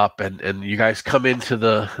puffed up, and you guys come into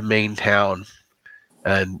the main town,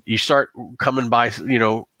 and you start coming by,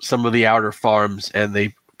 some of the outer farms, and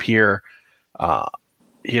they appear.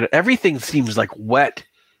 Everything seems like wet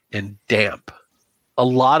and damp. A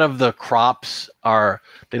lot of the crops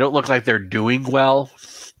they don't look like they're doing well.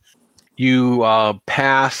 You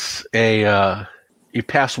pass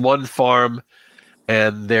one farm,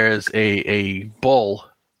 and there's a bull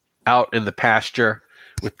out in the pasture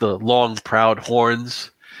with the long, proud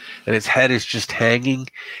horns, and his head is just hanging,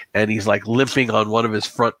 and he's like limping on one of his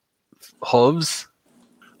front hooves.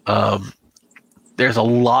 There's a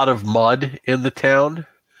lot of mud in the town,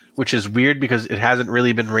 which is weird because it hasn't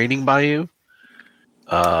really been raining by you.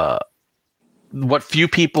 What few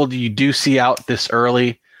people you do see out this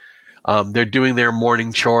early, they're doing their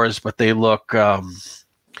morning chores, but they look, their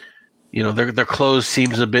clothes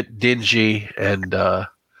seems a bit dingy and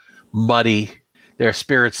muddy. Their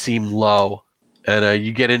spirits seem low. And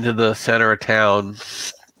you get into the center of town,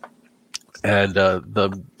 and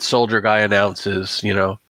the soldier guy announces,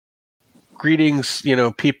 greetings,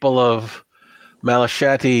 people of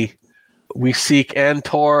Malasheti, we seek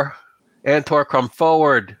Antor. Antor, come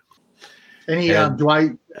forward. I'm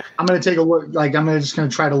going to take a look, I'm just going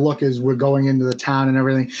to try to look as we're going into the town and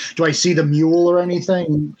everything. Do I see the mule or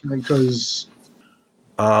anything? Because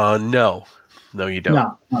no, you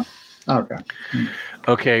don't. No. Okay.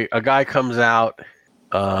 Okay, a guy comes out.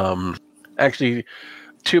 Actually,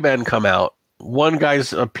 two men come out. One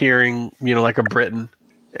guy's appearing, like a Briton,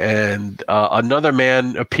 and another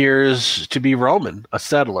man appears to be Roman, a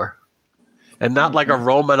settler, and not like a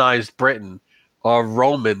Romanized Briton, or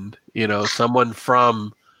Roman, someone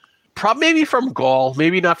from, maybe from Gaul,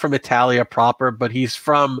 maybe not from Italia proper, but he's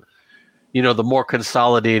from, the more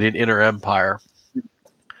consolidated Inner Empire.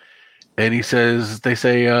 And they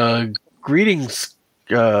say, greetings,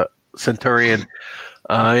 Centurion.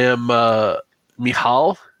 I am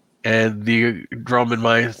Michal. And the Roman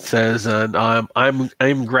mind says, I'm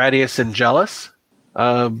Gradius Angelus.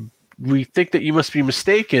 We think that you must be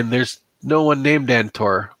mistaken. There's no one named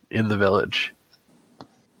Antor in the village.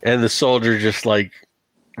 And the soldier just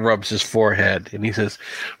rubs his forehead, and he says,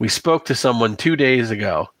 we spoke to someone 2 days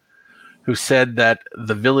ago who said that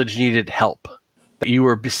the village needed help, that you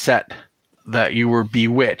were beset, that you were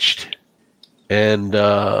bewitched. And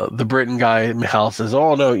the Briton guy, Michal, says,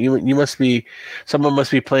 "Oh no, someone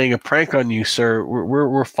must be playing a prank on you, sir.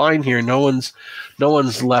 We're fine here. No one's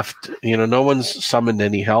left. No one's summoned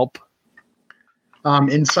any help."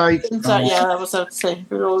 Insight. Yeah, I was about to say.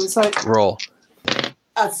 Roll insight. Roll.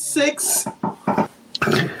 A 6.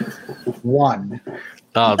 1.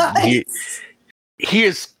 Nice. He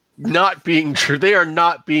is not being true. They are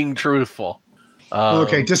not being truthful.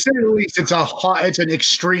 Okay, to say the least, it's an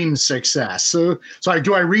extreme success. So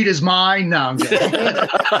do I read his mind? No, I'm kidding.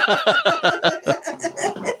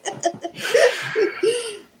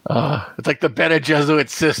 It's like the Bene Gesserit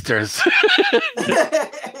sisters.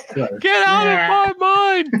 Get out of my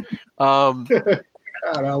mine.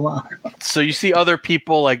 So you see other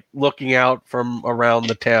people like looking out from around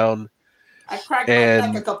the town. I cracked my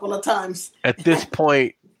neck a couple of times. At this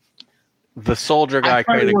point, the soldier guy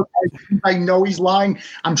I know he's lying.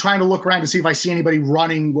 I'm trying to look around to see if I see anybody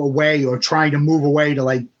running away or trying to move away to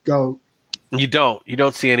like go. You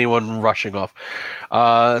don't see anyone rushing off.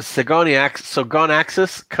 Gonaxis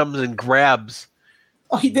comes and grabs.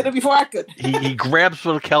 Oh, he did it before I could. he grabs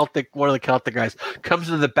one of the Celtic guys, comes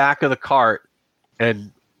to the back of the cart,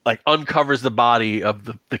 and like uncovers the body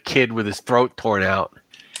of the kid with his throat torn out.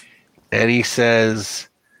 And he says,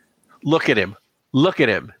 "Look at him! Look at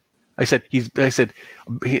him!" I said, he says,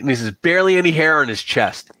 barely any hair on his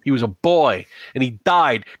chest. He was a boy, and he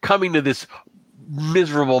died coming to this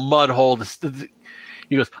miserable mud hole.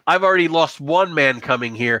 He goes, "I've already lost one man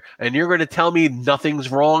coming here, and you're going to tell me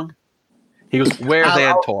nothing's wrong?" He goes, "Where's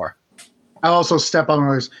Antor?" I'll also step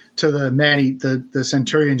on to the man. The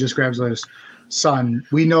centurion just grabs his son.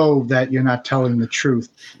 We know that you're not telling the truth.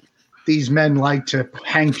 These men like to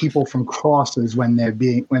hang people from crosses when they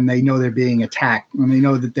know they're being attacked, when they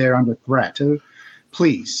know that they're under threat.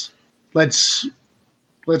 Please, let's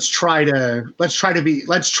try not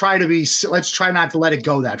to let it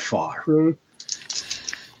go that far.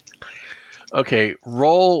 Okay,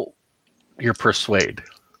 roll your persuade.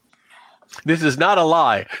 This is not a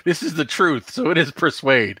lie. This is the truth, so it is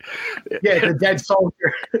persuade. Yeah, the dead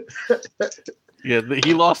soldier. Yeah,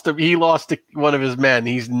 he lost one of his men.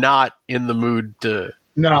 He's not in the mood to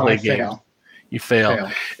play games. You fail.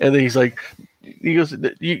 And then he goes,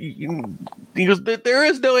 there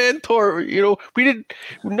is no Antor. You know,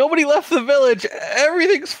 nobody left the village.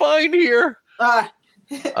 Everything's fine here. And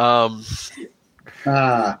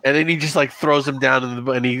then he just like throws him down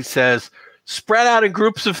and he says, "Spread out in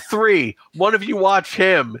groups of 3. One of you watch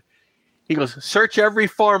him." He goes, "Search every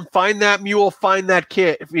farm, find that mule, find that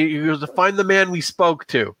kid." He goes, "Find the man we spoke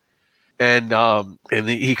to." And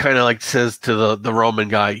he kind of like says to the Roman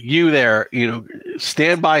guy, "You there,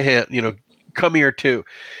 stand by him, come here too."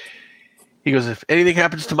 He goes, "If anything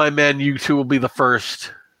happens to my men, you two will be the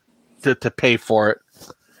first to pay for it."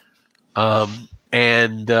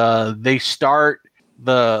 They start,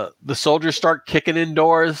 the soldiers start kicking in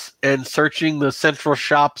doors and searching the central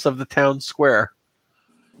shops of the town square.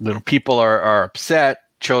 People are upset,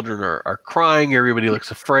 children are crying, everybody looks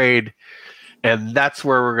afraid, and that's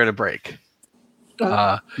where we're going to break.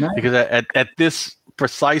 Nice. Because at this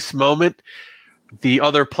precise moment, the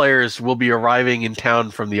other players will be arriving in town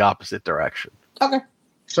from the opposite direction. Okay.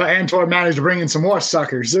 So Antor managed to bring in some more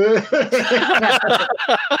suckers.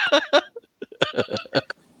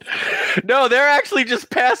 No, they're actually just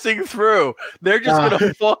passing through. They're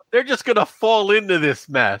just gonna fall into this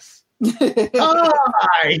mess.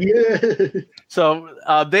 So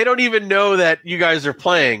they don't even know that you guys are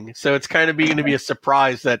playing. So it's kind of going to be a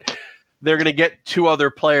surprise that they're going to get 2 other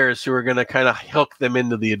players who are going to kind of hook them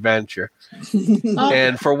into the adventure.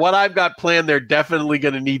 And for what I've got planned, they're definitely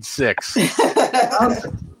going to need 6. So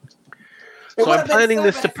I'm planning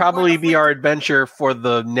this to probably be our adventure for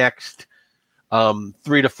the next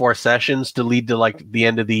 3 to 4 sessions to lead to like the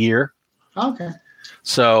end of the year. Okay.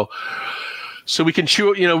 So we can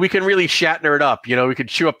we can really Shatner it up. We can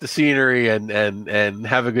chew up the scenery and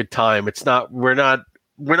have a good time. We're not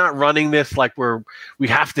running this like we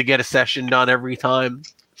have to get a session done every time.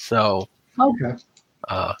 So okay,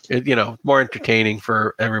 more entertaining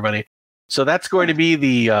for everybody. So that's going to be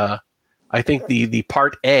the I think the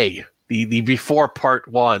part A, the before part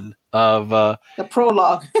 1 of the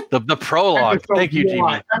prologue. The prologue. Thank you,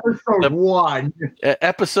 Jimmy.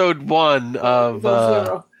 Episode 1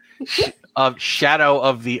 of Shadow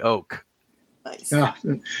of the Oak. Nice. I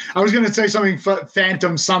was going to say something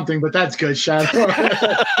Phantom something, but that's good. Shadow.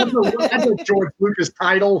 That's a George Lucas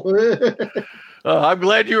title. I'm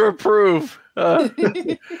glad you approve. All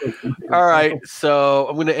right, so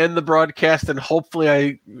I'm going to end the broadcast, and hopefully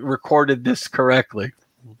I recorded this correctly.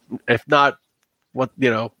 If not, what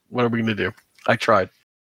are we going to do? I tried.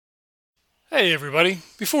 Hey everybody,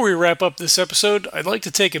 before we wrap up this episode, I'd like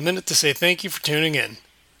to take a minute to say thank you for tuning in.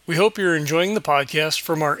 We hope you're enjoying the podcast,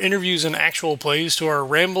 from our interviews and actual plays to our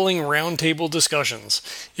rambling roundtable discussions.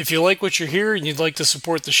 If you like what you hear and you'd like to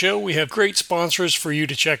support the show, we have great sponsors for you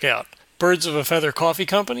to check out. Birds of a Feather Coffee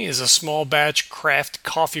Company is a small batch craft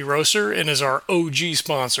coffee roaster and is our OG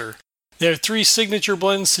sponsor. They have 3 signature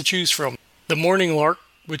blends to choose from: the Morning Lark,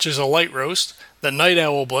 which is a light roast, the Night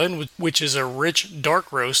Owl blend, which is a rich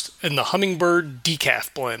dark roast, and the Hummingbird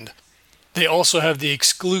Decaf blend. They also have the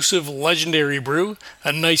exclusive Legendary Brew,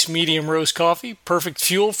 a nice medium roast coffee, perfect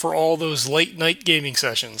fuel for all those late night gaming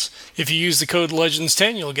sessions. If you use the code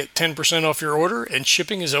LEGENDS10, you'll get 10% off your order, and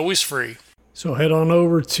shipping is always free. So head on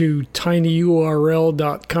over to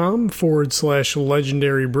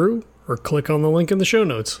tinyurl.com/Legendary Brew or click on the link in the show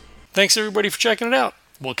notes. Thanks everybody for checking it out.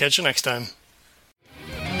 We'll catch you next time.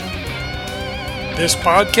 This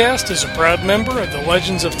podcast is a proud member of the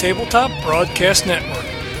Legends of Tabletop Broadcast Network.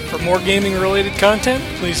 For more gaming-related content,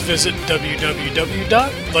 please visit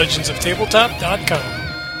www.legendsoftabletop.com.